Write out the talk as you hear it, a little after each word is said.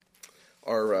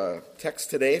Our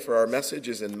text today for our message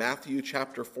is in Matthew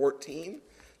chapter 14.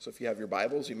 So if you have your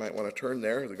Bibles, you might want to turn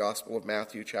there, the Gospel of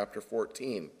Matthew chapter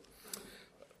 14.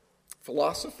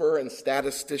 Philosopher and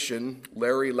statistician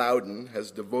Larry Loudon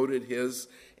has devoted his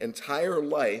entire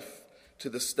life to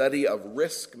the study of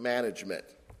risk management.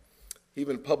 He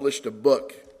even published a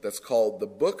book that's called The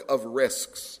Book of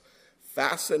Risks,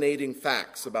 Fascinating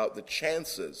Facts About the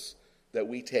Chances that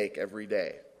we take every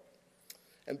day.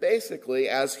 And basically,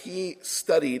 as he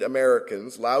studied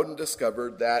Americans, Loudon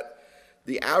discovered that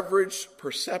the average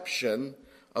perception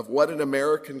of what an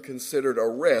American considered a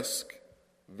risk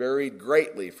varied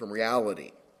greatly from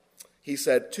reality. He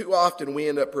said, too often we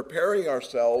end up preparing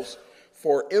ourselves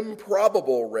for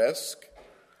improbable risk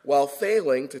while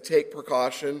failing to take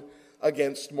precaution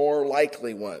against more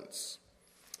likely ones.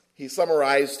 He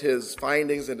summarized his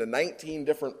findings into 19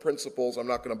 different principles. I'm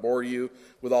not going to bore you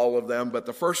with all of them, but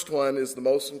the first one is the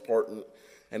most important.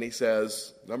 And he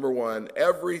says, number one,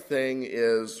 everything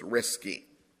is risky.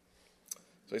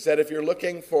 So he said, if you're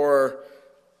looking for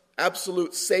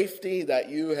absolute safety, that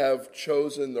you have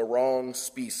chosen the wrong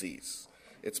species.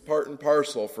 It's part and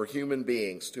parcel for human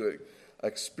beings to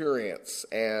experience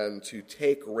and to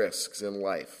take risks in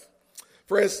life.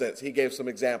 For instance, he gave some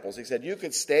examples. He said, you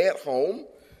could stay at home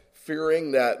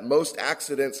fearing that most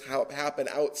accidents happen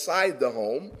outside the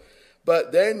home,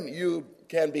 but then you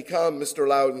can become, Mr.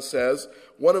 Loudon says,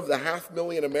 one of the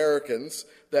 500,000 Americans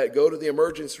that go to the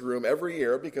emergency room every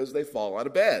year because they fall out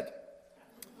of bed.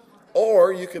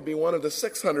 Or you could be one of the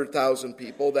 600,000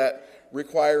 people that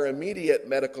require immediate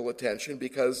medical attention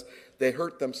because they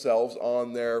hurt themselves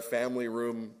on their family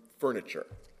room furniture.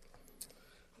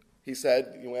 He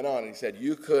went on, he said,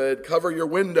 you could cover your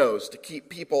windows to keep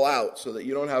people out so that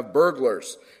you don't have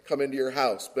burglars come into your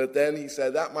house. But then he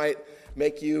said that might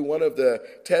make you one of the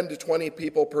 10 to 20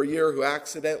 people per year who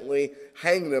accidentally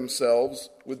hang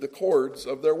themselves with the cords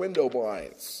of their window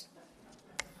blinds.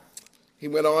 He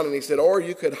went on and he said, or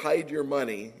you could hide your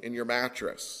money in your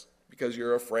mattress because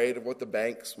you're afraid of what the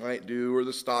banks might do or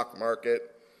the stock market.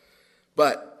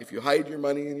 But if you hide your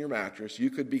money in your mattress, you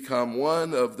could become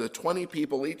one of the 20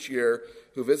 people each year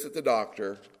who visit the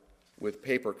doctor with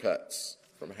paper cuts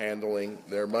from handling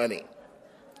their money.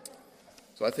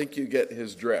 So I think you get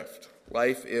his drift.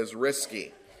 Life is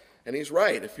risky. And he's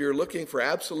right. If you're looking for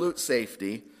absolute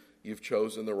safety, you've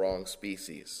chosen the wrong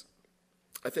species.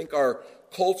 I think our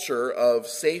culture of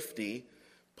safety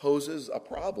poses a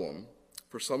problem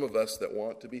for some of us that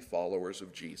want to be followers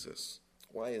of Jesus.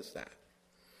 Why is that?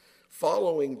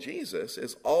 Following Jesus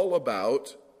is all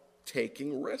about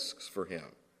taking risks for him.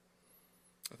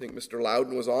 I think Mr.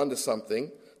 Loudon was on to something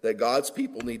that God's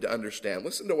people need to understand.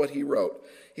 Listen to what he wrote.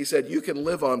 He said, you can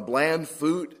live on bland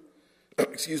food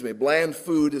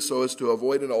so as to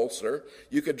avoid an ulcer.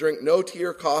 You could drink no tea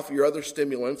or coffee or other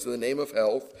stimulants in the name of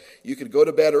health. You could go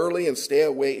to bed early and stay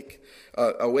away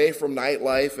from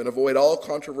nightlife and avoid all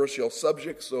controversial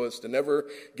subjects so as to never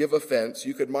give offense.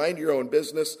 You could mind your own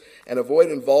business and avoid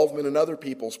involvement in other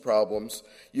people's problems.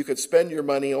 You could spend your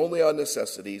money only on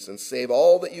necessities and save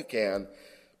all that you can,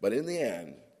 but in the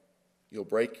end, you'll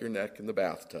break your neck in the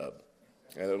bathtub,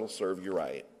 and it'll serve you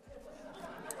right.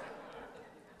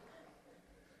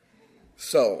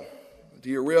 So,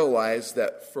 do you realize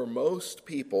that for most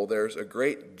people, there's a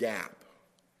great gap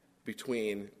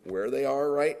between where they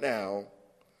are right now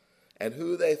and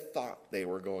who they thought they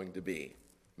were going to be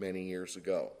many years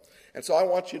ago? And so I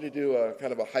want you to do a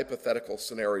kind of a hypothetical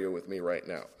scenario with me right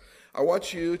now. I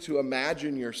want you to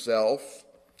imagine yourself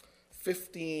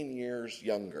 15 years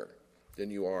younger than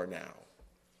you are now.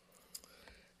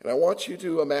 And I want you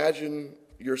to imagine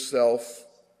yourself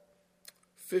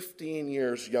 15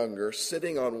 years younger,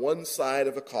 sitting on one side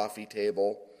of a coffee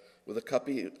table with a cup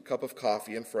of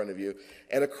coffee in front of you,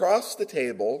 and across the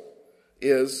table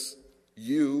is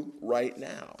you right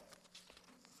now.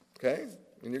 Okay?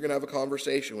 And you're going to have a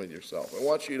conversation with yourself. I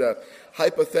want you to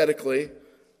hypothetically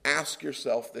ask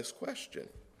yourself this question.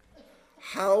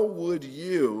 How would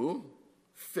you,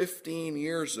 15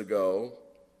 years ago,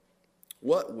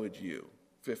 what would you,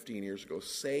 15 years ago,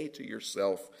 say to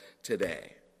yourself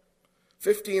today?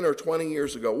 15 or 20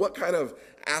 years ago, what kind of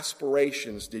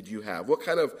aspirations did you have? What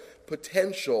kind of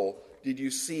potential did you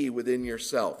see within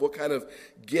yourself? What kind of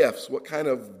gifts, what kind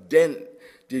of dent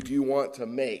did you want to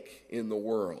make in the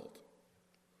world?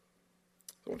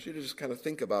 I want you to just kind of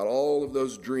think about all of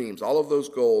those dreams, all of those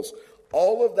goals,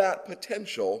 all of that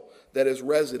potential that is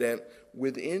resident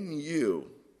within you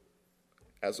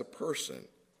as a person.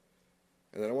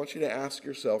 And then I want you to ask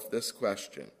yourself this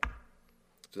question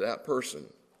to that person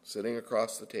sitting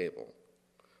across the table.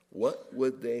 What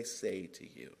would they say to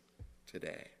you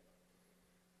today?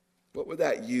 What would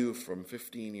that you from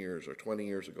 15 years or 20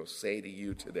 years ago say to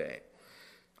you today?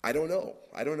 I don't know.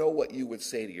 I don't know what you would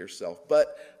say to yourself,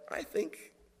 but I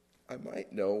think I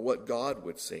might know what God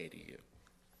would say to you.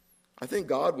 I think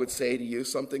God would say to you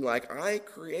something like, I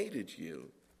created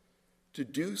you to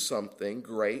do something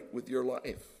great with your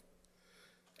life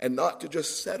and not to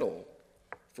just settle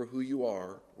for who you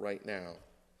are right now.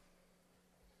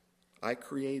 I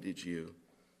created you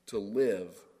to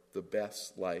live the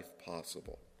best life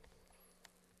possible.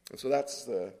 And so that's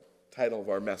the title of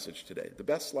our message today, The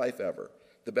Best Life Ever,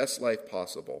 the best life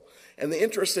possible. And the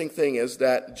interesting thing is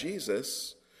that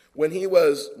Jesus, when he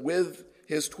was with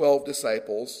his 12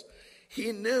 disciples,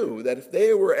 he knew that if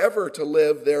they were ever to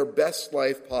live their best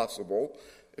life possible,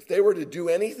 if they were to do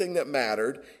anything that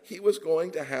mattered, he was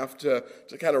going to have to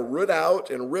kind of root out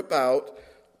and rip out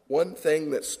one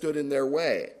thing that stood in their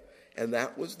way. And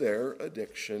that was their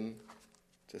addiction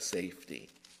to safety,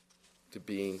 to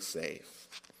being safe.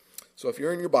 So if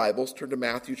you're in your Bibles, turn to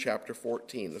Matthew chapter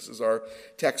 14. This is our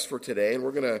text for today, and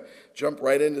we're going to jump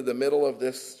right into the middle of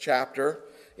this chapter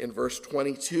in verse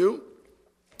 22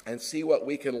 and see what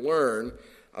we can learn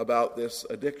about this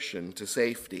addiction to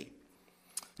safety.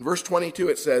 In verse 22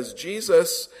 it says,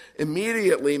 Jesus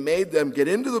immediately made them get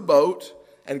into the boat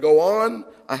and go on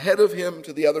ahead of him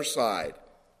to the other side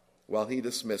while he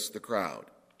dismissed the crowd.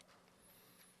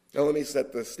 Now let me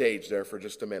set the stage there for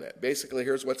just a minute. Basically,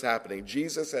 here's what's happening.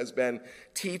 Jesus has been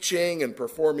teaching and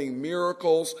performing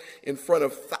miracles in front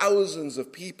of thousands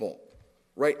of people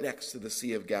right next to the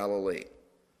Sea of Galilee.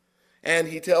 And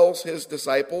he tells his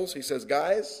disciples, he says,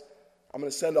 guys, I'm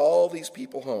going to send all these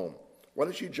people home. Why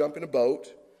don't you jump in a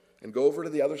boat and go over to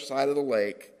the other side of the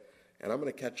lake, and I'm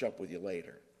going to catch up with you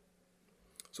later.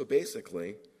 So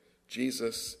basically,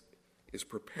 Jesus is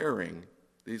preparing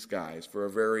these guys for a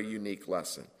very unique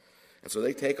lesson. And so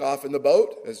they take off in the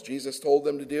boat, as Jesus told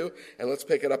them to do, and let's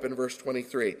pick it up in verse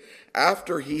 23.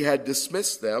 After he had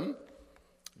dismissed them,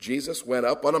 Jesus went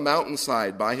up on a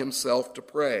mountainside by himself to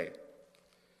pray.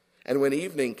 And when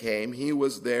evening came, he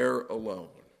was there alone.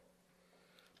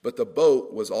 But the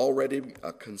boat was already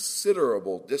a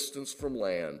considerable distance from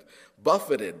land,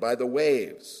 buffeted by the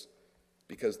waves,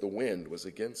 because the wind was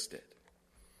against it.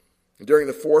 And during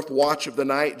the fourth watch of the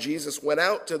night, Jesus went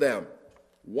out to them,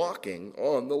 walking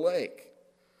on the lake.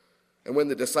 And when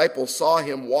the disciples saw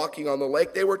him walking on the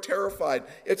lake, they were terrified.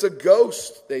 It's a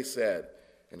ghost, they said,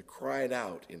 and cried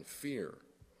out in fear.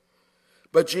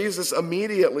 But Jesus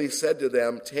immediately said to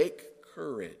them, take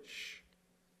courage.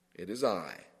 It is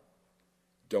I.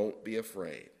 Don't be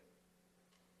afraid.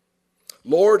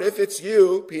 Lord, if it's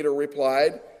you, Peter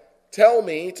replied, tell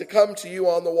me to come to you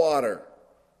on the water.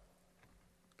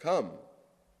 Come,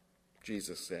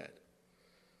 Jesus said.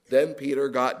 Then Peter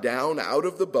got down out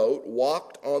of the boat,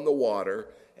 walked on the water,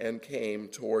 and came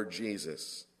toward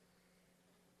Jesus.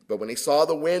 But when he saw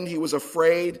the wind, he was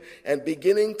afraid, and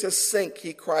beginning to sink,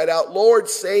 he cried out, Lord,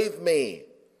 save me.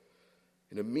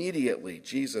 And immediately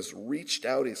Jesus reached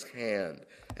out his hand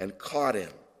and caught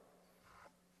him.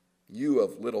 You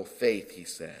of little faith, he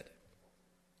said,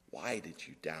 why did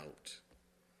you doubt?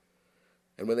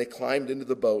 And when they climbed into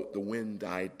the boat, the wind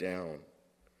died down.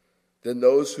 Then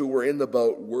those who were in the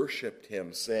boat worshipped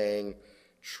him, saying,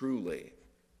 truly,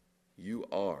 you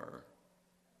are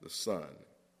the Son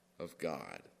of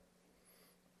God.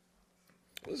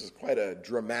 This is quite a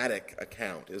dramatic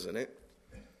account, isn't it?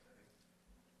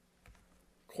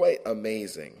 Quite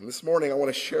amazing. This morning I want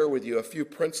to share with you a few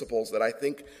principles that I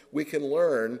think we can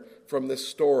learn from this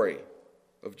story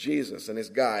of Jesus and his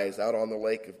guys out on the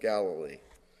Lake of Galilee.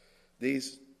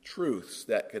 These truths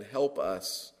that could help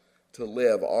us to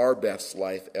live our best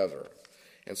life ever.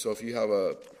 And so if you have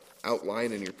an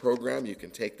outline in your program, you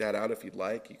can take that out if you'd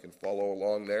like. You can follow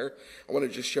along there. I want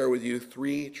to just share with you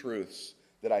 3 truths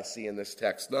that I see in this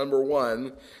text. Number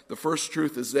 1, the first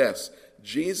truth is this: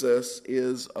 Jesus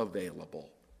is available.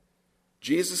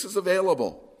 Jesus is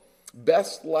available.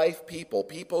 Best life people,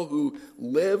 people who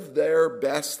live their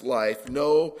best life,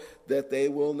 know that they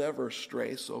will never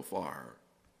stray so far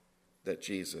that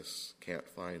Jesus can't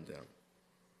find them.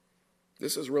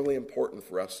 This is really important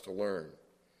for us to learn,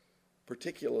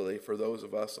 particularly for those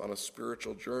of us on a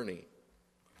spiritual journey.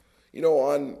 You know,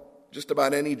 on just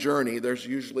about any journey, there's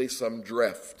usually some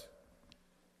drift.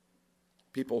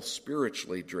 People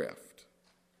spiritually drift.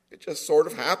 It just sort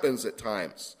of happens at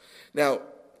times. Now,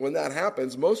 when that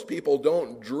happens, most people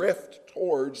don't drift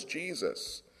towards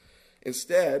Jesus.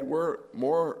 Instead, we're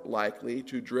more likely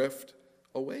to drift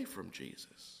away from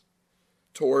Jesus,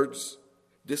 towards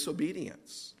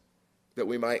disobedience that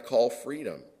we might call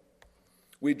freedom.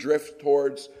 We drift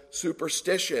towards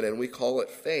superstition and we call it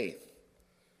faith.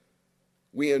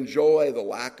 We enjoy the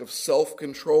lack of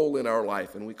self-control in our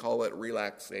life, and we call it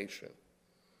relaxation.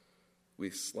 We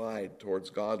slide towards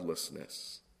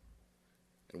godlessness,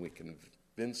 and we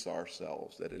convince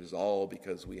ourselves that it is all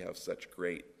because we have such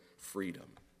great freedom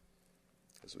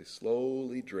as we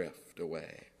slowly drift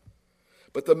away.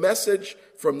 But the message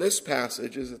from this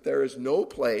passage is that there is no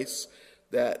place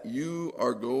that you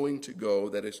are going to go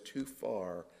that is too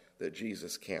far that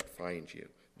Jesus can't find you.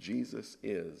 Jesus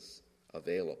is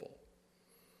available.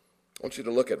 I want you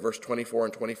to look at verse 24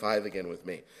 and 25 again with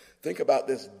me. Think about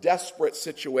this desperate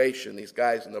situation these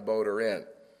guys in the boat are in.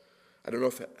 I don't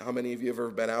know how many of you have ever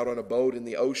been out on a boat in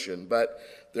the ocean, but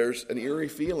there's an eerie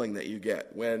feeling that you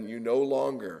get when you no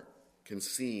longer can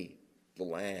see the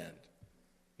land.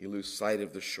 You lose sight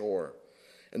of the shore.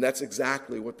 And that's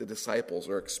exactly what the disciples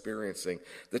are experiencing.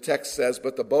 The text says,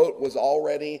 but the boat was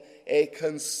already a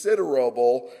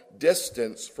considerable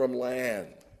distance from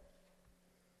land.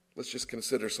 Let's just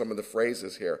consider some of the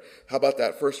phrases here. How about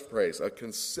that first phrase, a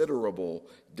considerable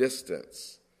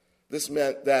distance? This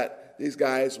meant that these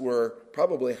guys were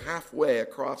probably halfway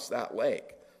across that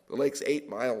lake. The lake's 8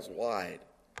 miles wide.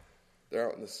 They're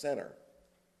out in the center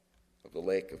of the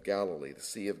Lake of Galilee, the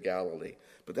Sea of Galilee.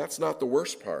 But that's not the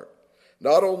worst part.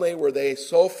 Not only were they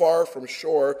so far from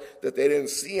shore that they didn't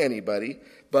see anybody,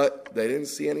 but they didn't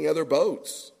see any other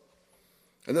boats.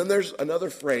 And then there's another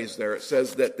phrase there. It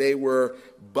says that they were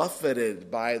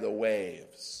buffeted by the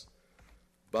waves.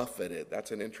 Buffeted,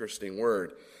 that's an interesting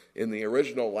word. In the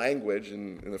original language,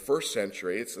 in the first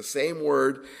century, it's the same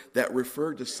word that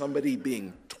referred to somebody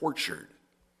being tortured.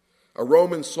 A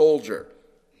Roman soldier,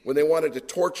 when they wanted to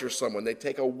torture someone, they'd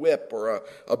take a whip or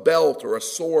a belt or a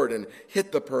sword and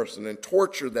hit the person and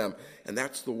torture them. And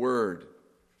that's the word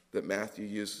that Matthew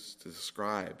uses to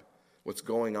describe what's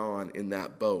going on in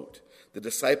that boat. The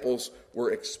disciples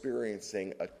were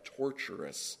experiencing a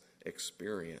torturous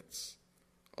experience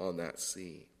on that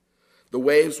sea. The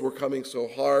waves were coming so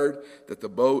hard that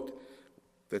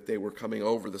they were coming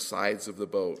over the sides of the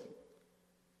boat.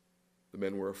 The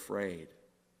men were afraid.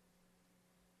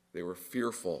 They were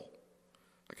fearful.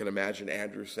 I can imagine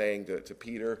Andrew saying to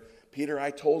Peter, Peter,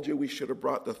 I told you we should have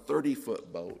brought the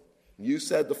 30-foot boat. You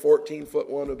said the 14-foot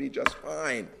one would be just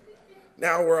fine.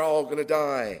 Now we're all going to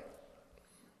die.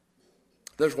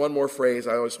 There's one more phrase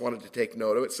I always wanted to take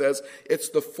note of. It says, it's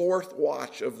the fourth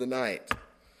watch of the night.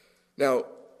 Now,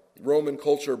 Roman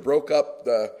culture broke up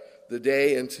the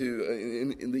day in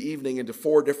the evening into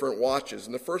 4 different watches.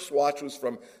 And the first watch was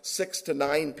from 6 to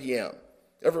 9 p.m.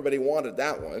 Everybody wanted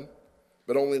that one,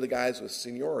 but only the guys with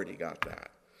seniority got that.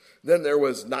 Then there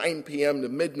was 9 p.m. to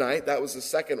midnight. That was the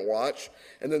second watch.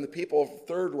 And then the people of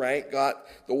third rank got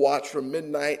the watch from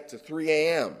midnight to 3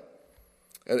 a.m.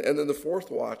 And then the fourth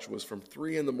watch was from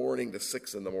 3 in the morning to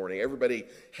 6 in the morning. Everybody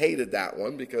hated that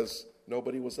one because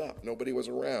nobody was up. Nobody was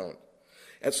around.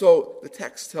 And so the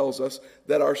text tells us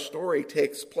that our story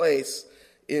takes place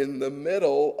in the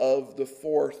middle of the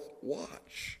fourth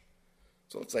watch.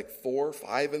 So it's like 4 or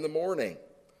 5 in the morning.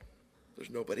 There's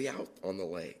nobody out on the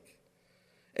lake.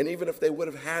 And even if they would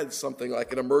have had something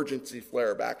like an emergency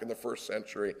flare back in the first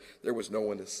century, there was no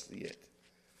one to see it.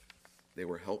 They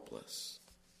were helpless.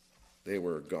 They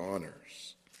were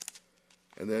goners.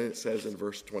 And then it says in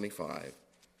verse 25,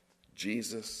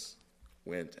 Jesus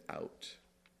went out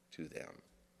to them.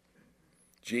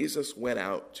 Jesus went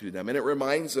out to them. And it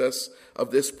reminds us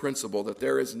of this principle that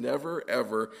there is never,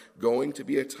 ever going to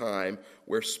be a time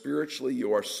where spiritually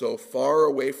you are so far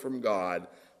away from God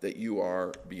that you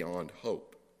are beyond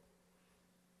hope.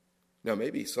 Now,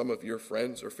 maybe some of your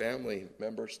friends or family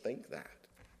members think that,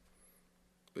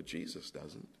 but Jesus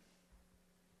doesn't.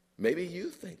 Maybe you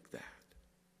think that,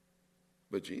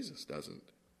 but Jesus doesn't.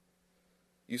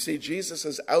 You see,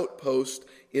 Jesus' outpost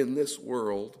in this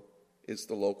world is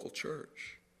the local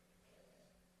church.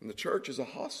 And the church is a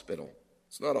hospital.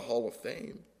 It's not a hall of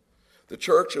fame. The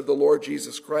church of the Lord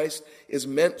Jesus Christ is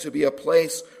meant to be a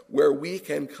place where we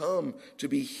can come to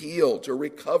be healed, to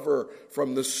recover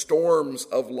from the storms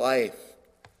of life,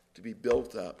 to be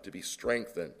built up, to be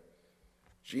strengthened.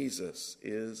 Jesus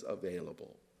is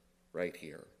available right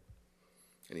here.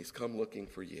 And he's come looking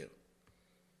for you.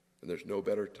 And there's no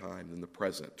better time than the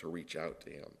present to reach out to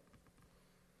him.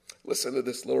 Listen to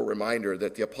this little reminder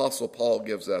that the Apostle Paul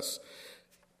gives us.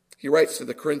 He writes to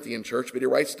the Corinthian church, but he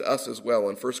writes to us as well.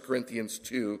 In 1 Corinthians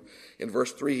 2, in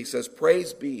verse 3, he says,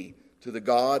 Praise be to the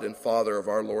God and Father of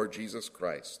our Lord Jesus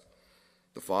Christ,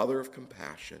 the Father of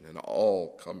compassion and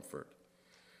all comfort,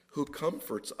 who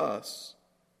comforts us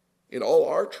in all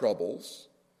our troubles,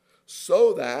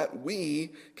 so that we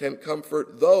can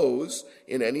comfort those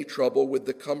in any trouble with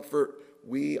the comfort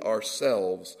we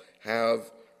ourselves have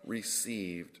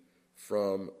received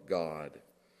from God.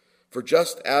 For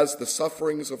just as the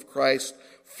sufferings of Christ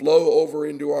flow over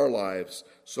into our lives,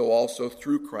 so also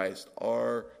through Christ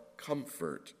our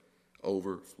comfort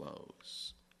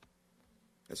overflows.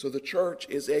 And so the church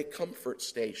is a comfort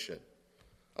station,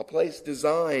 a place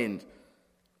designed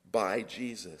by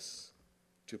Jesus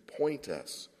to point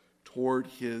us toward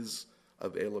his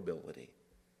availability,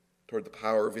 toward the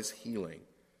power of his healing,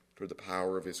 toward the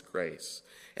power of his grace.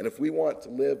 And if we want to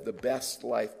live the best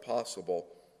life possible,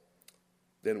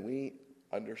 then we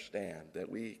understand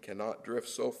that we cannot drift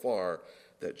so far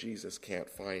that Jesus can't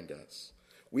find us.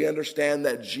 We understand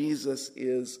that Jesus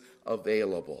is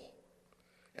available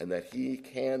and that he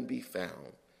can be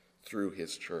found through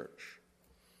his church.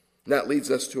 And that leads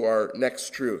us to our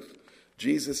next truth.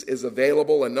 Jesus is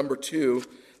available, and number two,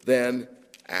 then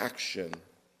action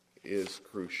is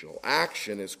crucial.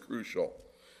 Action is crucial.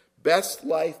 Best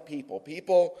life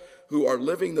people who are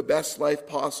living the best life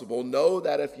possible, know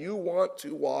that if you want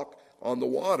to walk on the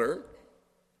water,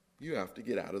 you have to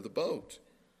get out of the boat.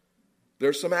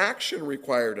 There's some action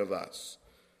required of us.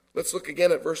 Let's look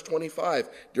again at verse 25.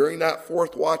 During that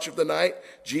fourth watch of the night,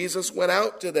 Jesus went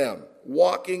out to them,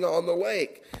 walking on the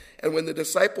lake. And when the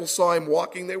disciples saw him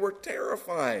walking, they were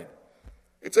terrified.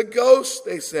 It's a ghost,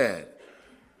 they said.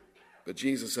 But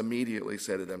Jesus immediately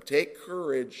said to them, "Take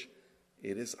courage,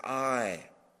 it is I.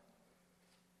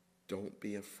 Don't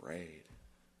be afraid."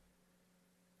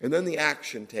 And then the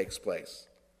action takes place.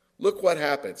 Look what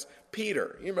happens.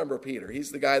 Peter, you remember Peter.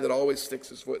 He's the guy that always sticks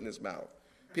his foot in his mouth.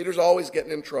 Peter's always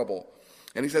getting in trouble.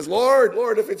 And he says,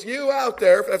 Lord, if it's you out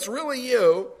there, if that's really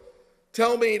you,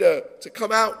 tell me to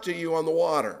come out to you on the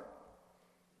water.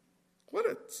 What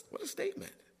a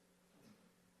statement.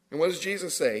 And what does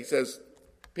Jesus say? He says,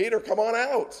 Peter, come on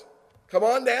out. Come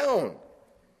on down.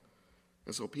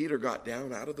 And so Peter got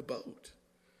down out of the boat.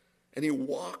 And he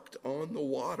walked on the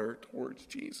water towards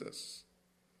Jesus.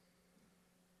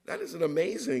 That is an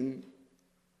amazing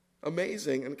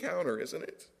encounter, isn't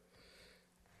it?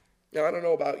 Now, I don't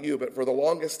know about you, but for the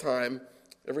longest time,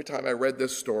 every time I read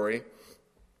this story,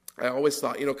 I always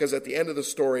thought, because at the end of the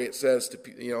story it says,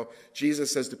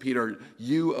 Jesus says to Peter,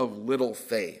 "You of little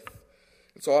faith."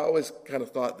 And so I always kind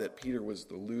of thought that Peter was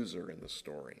the loser in the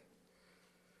story.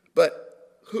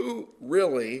 But who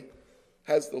really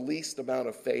has the least amount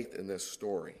of faith in this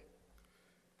story?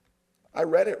 I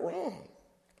read it wrong.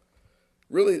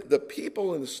 Really, the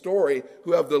people in the story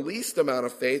who have the least amount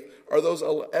of faith are those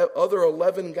other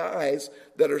 11 guys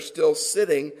that are still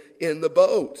sitting in the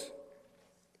boat.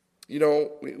 We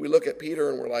look at Peter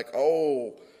and we're like,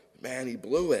 oh, man, he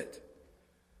blew it.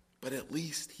 But at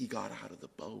least he got out of the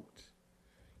boat.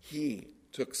 He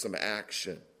took some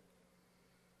action.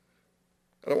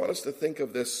 And I want us to think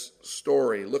of this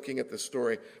story, looking at this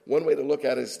story. One way to look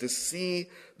at it is to see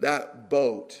that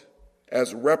boat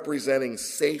as representing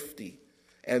safety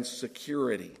and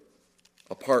security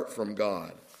apart from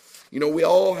God. We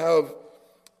all have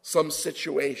some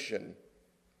situation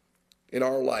in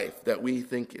our life that we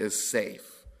think is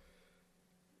safe.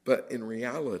 But in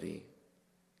reality,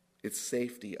 it's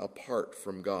safety apart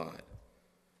from God.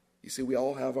 You see, we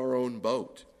all have our own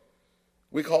boat.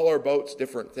 We call our boats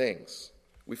different things.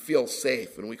 We feel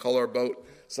safe, and we call our boat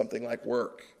something like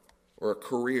work, or a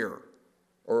career,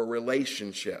 or a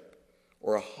relationship,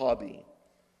 or a hobby,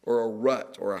 or a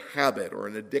rut, or a habit, or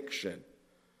an addiction.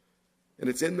 And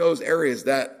it's in those areas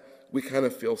that we kind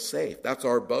of feel safe. That's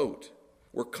our boat.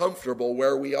 We're comfortable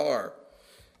where we are.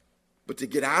 But to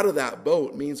get out of that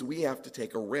boat means we have to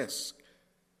take a risk.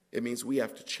 It means we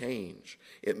have to change.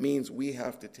 It means we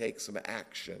have to take some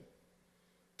action.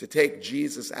 To take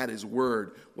Jesus at his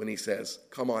word when he says,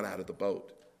 "Come on out of the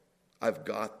boat. I've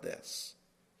got this."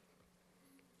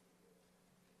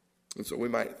 And so we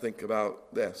might think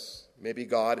about this. Maybe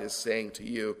God is saying to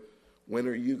you, when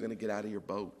are you going to get out of your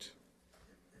boat?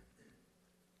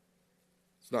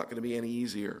 It's not going to be any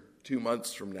easier 2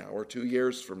 months from now, or 2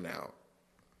 years from now,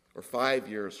 or 5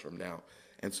 years from now.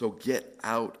 And so get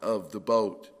out of the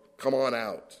boat. Come on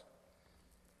out.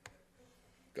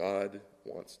 God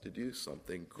wants to do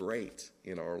something great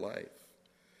in our life.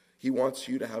 He wants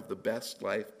you to have the best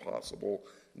life possible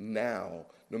now,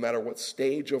 no matter what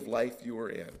stage of life you are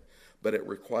in. But it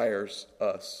requires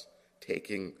us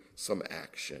taking some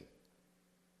action.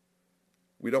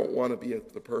 We don't want to be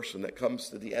the person that comes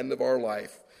to the end of our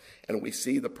life and we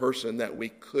see the person that we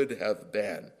could have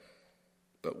been,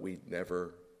 but we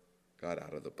never got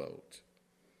out of the boat.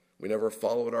 We never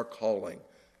followed our calling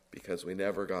because we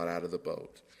never got out of the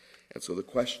boat. And so the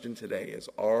question today is,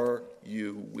 are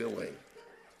you willing?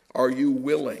 Are you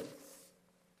willing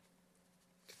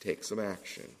to take some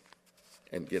action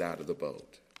and get out of the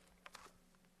boat?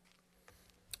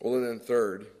 Well, and then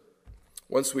third,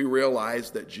 once we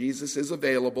realize that Jesus is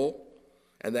available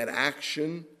and that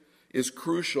action is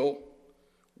crucial,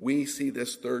 we see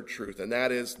this third truth, and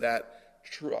that is that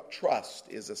trust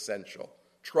is essential.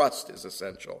 Trust is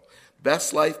essential.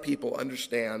 Best Life people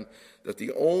understand that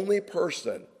the only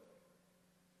person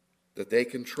that they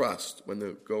can trust when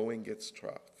the going gets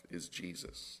tough is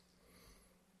Jesus.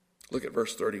 Look at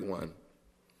verse 31.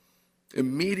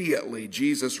 Immediately,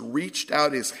 Jesus reached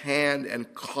out his hand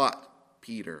and caught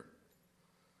Peter.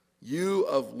 "You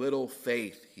of little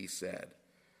faith," he said,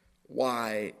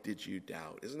 "why did you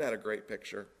doubt?" Isn't that a great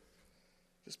picture?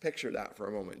 Just picture that for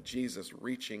a moment. Jesus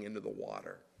reaching into the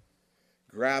water,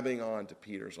 grabbing onto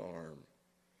Peter's arm,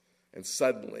 and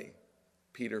suddenly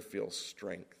Peter feels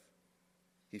strength.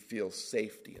 He feels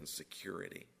safety and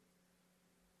security.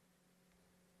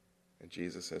 And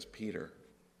Jesus says, Peter,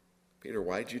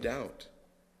 why'd you doubt?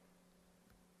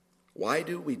 Why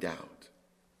do we doubt?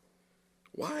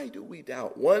 Why do we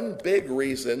doubt? One big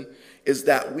reason is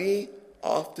that we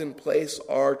often place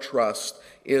our trust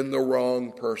in the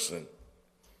wrong person.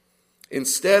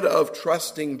 Instead of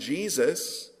trusting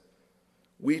Jesus,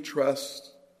 we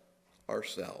trust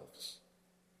ourselves.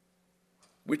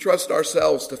 We trust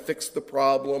ourselves to fix the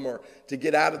problem or to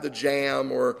get out of the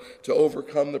jam or to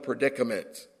overcome the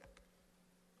predicament.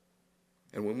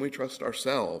 And when we trust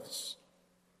ourselves,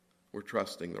 we're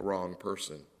trusting the wrong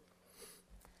person.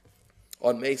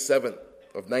 On May 7th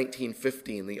of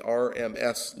 1915, the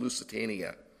RMS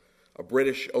Lusitania, a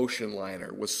British ocean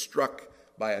liner, was struck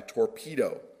by a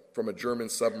torpedo from a German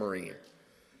submarine.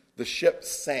 The ship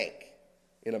sank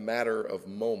in a matter of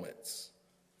moments,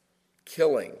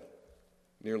 killing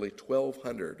nearly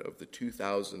 1,200 of the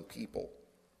 2,000 people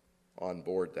on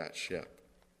board that ship.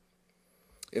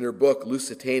 In her book,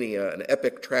 Lusitania, An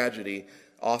Epic Tragedy,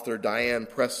 author Diane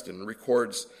Preston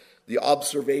records the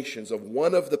observations of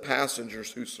one of the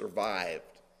passengers who survived.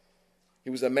 He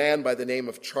was a man by the name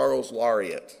of Charles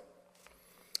Laureate.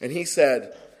 And he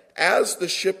said, "As the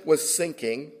ship was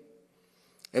sinking,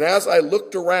 and as I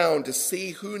looked around to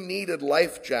see who needed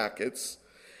life jackets,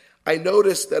 I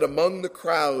noticed that among the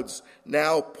crowds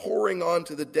now pouring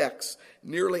onto the decks,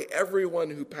 nearly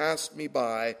everyone who passed me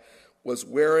by was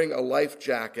wearing a life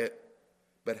jacket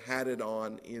but had it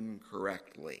on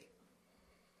incorrectly.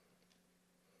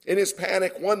 In his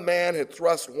panic, one man had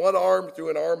thrust one arm through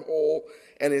an armhole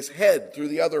and his head through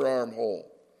the other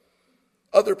armhole.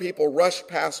 Other people rushed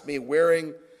past me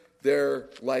wearing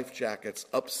their life jackets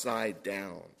upside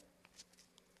down."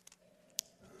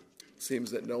 It seems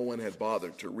that no one had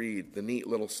bothered to read the neat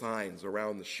little signs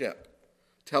around the ship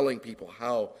telling people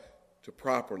how to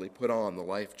properly put on the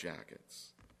life jackets.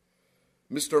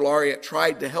 Mr. Laureate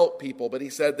tried to help people, but he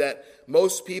said that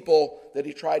most people that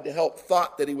he tried to help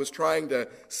thought that he was trying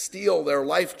to steal their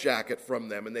life jacket from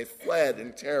them, and they fled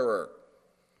in terror.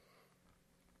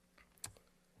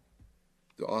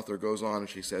 The author goes on and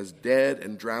she says, "Dead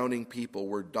and drowning people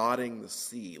were dotting the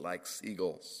sea like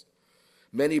seagulls.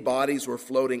 Many bodies were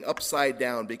floating upside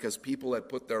down because people had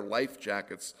put their life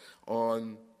jackets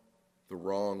on the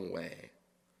wrong way,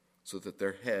 so that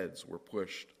their heads were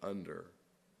pushed under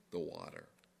the water."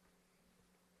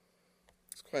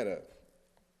 It's quite a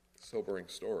sobering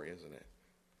story, isn't it?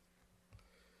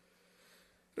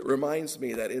 It reminds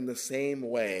me that in the same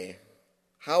way,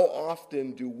 how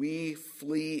often do we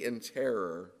flee in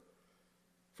terror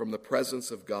from the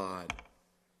presence of God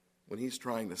when he's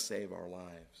trying to save our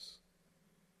lives?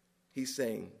 He's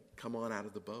saying, "Come on out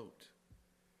of the boat."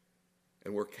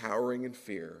 And we're cowering in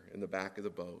fear in the back of the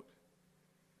boat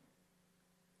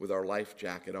with our life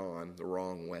jacket on the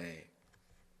wrong way.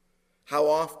 How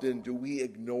often do we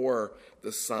ignore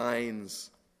the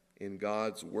signs in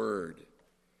God's word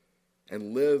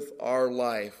and live our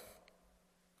life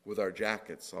with our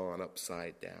jackets on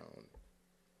upside down?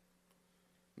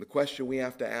 The question we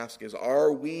have to ask is,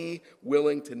 are we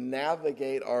willing to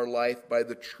navigate our life by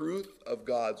the truth of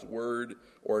God's word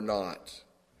or not?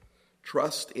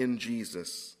 Trust in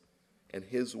Jesus and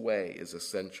his way is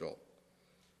essential.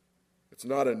 It's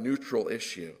not a neutral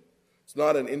issue. It's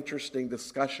not an interesting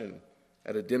discussion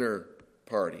at a dinner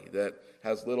party that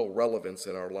has little relevance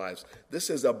in our lives. This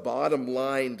is a bottom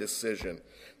line decision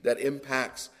that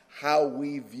impacts how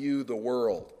we view the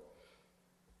world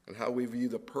and how we view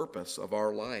the purpose of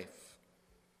our life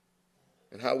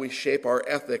and how we shape our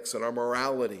ethics and our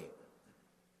morality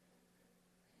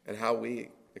and how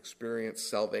we experience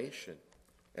salvation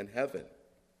and heaven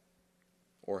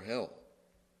or hell.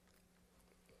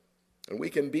 And we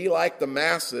can be like the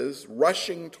masses,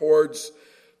 rushing towards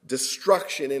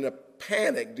destruction in a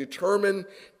panic, determined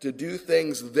to do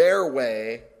things their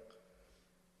way,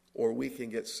 or we can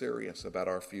get serious about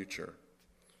our future.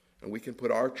 And we can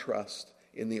put our trust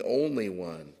in the only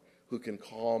one who can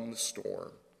calm the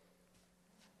storm.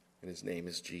 And his name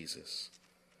is Jesus.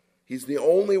 He's the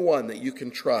only one that you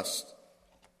can trust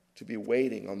to be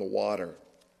waiting on the water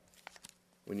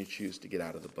when you choose to get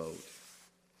out of the boat.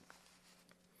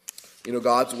 You know,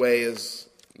 God's way is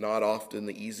not often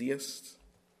the easiest.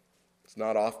 It's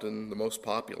not often the most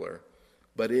popular,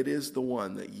 but it is the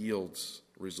one that yields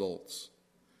results.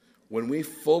 When we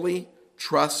fully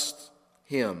trust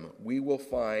him, we will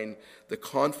find the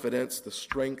confidence, the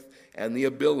strength, and the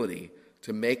ability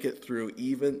to make it through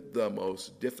even the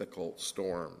most difficult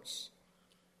storms.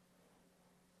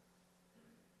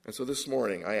 And so this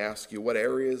morning, I ask you, what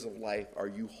areas of life are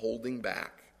you holding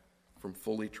back from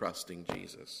fully trusting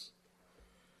Jesus?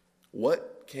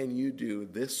 What can you do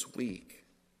this week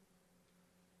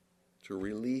to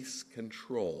release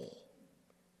control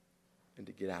and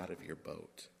to get out of your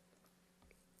boat?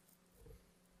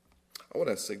 I want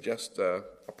to suggest a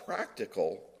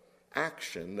practical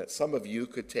action that some of you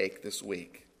could take this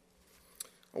week.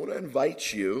 I want to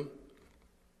invite you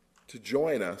to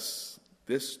join us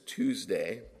this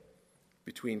Tuesday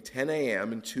between 10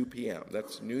 a.m. and 2 p.m.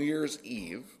 That's New Year's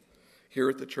Eve here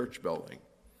at the church building.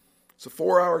 It's a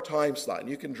 4-hour time slot, and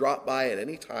you can drop by at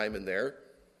any time in there.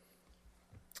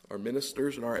 Our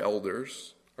ministers and our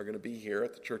elders are going to be here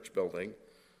at the church building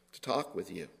to talk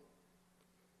with you.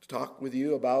 To talk with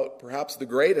you about perhaps the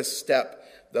greatest step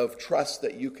of trust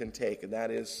that you can take, and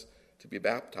that is to be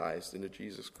baptized into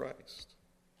Jesus Christ.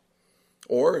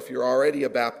 Or if you're already a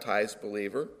baptized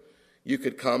believer, you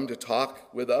could come to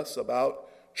talk with us about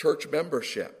church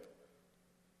membership,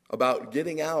 about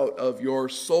getting out of your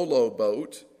solo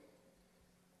boat,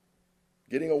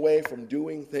 getting away from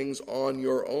doing things on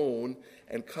your own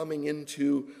and coming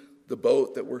into the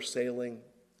boat that we're sailing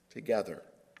together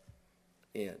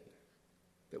in,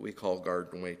 that we call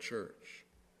Garden Way Church.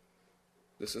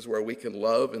 This is where we can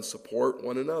love and support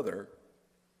one another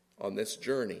on this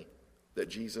journey that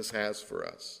Jesus has for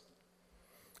us.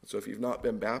 So if you've not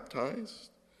been baptized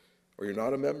or you're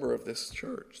not a member of this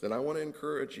church, then I want to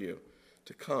encourage you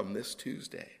to come this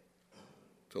Tuesday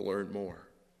to learn more.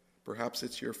 Perhaps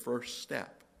it's your first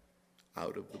step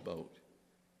out of the boat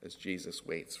as Jesus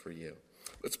waits for you.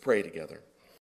 Let's pray together.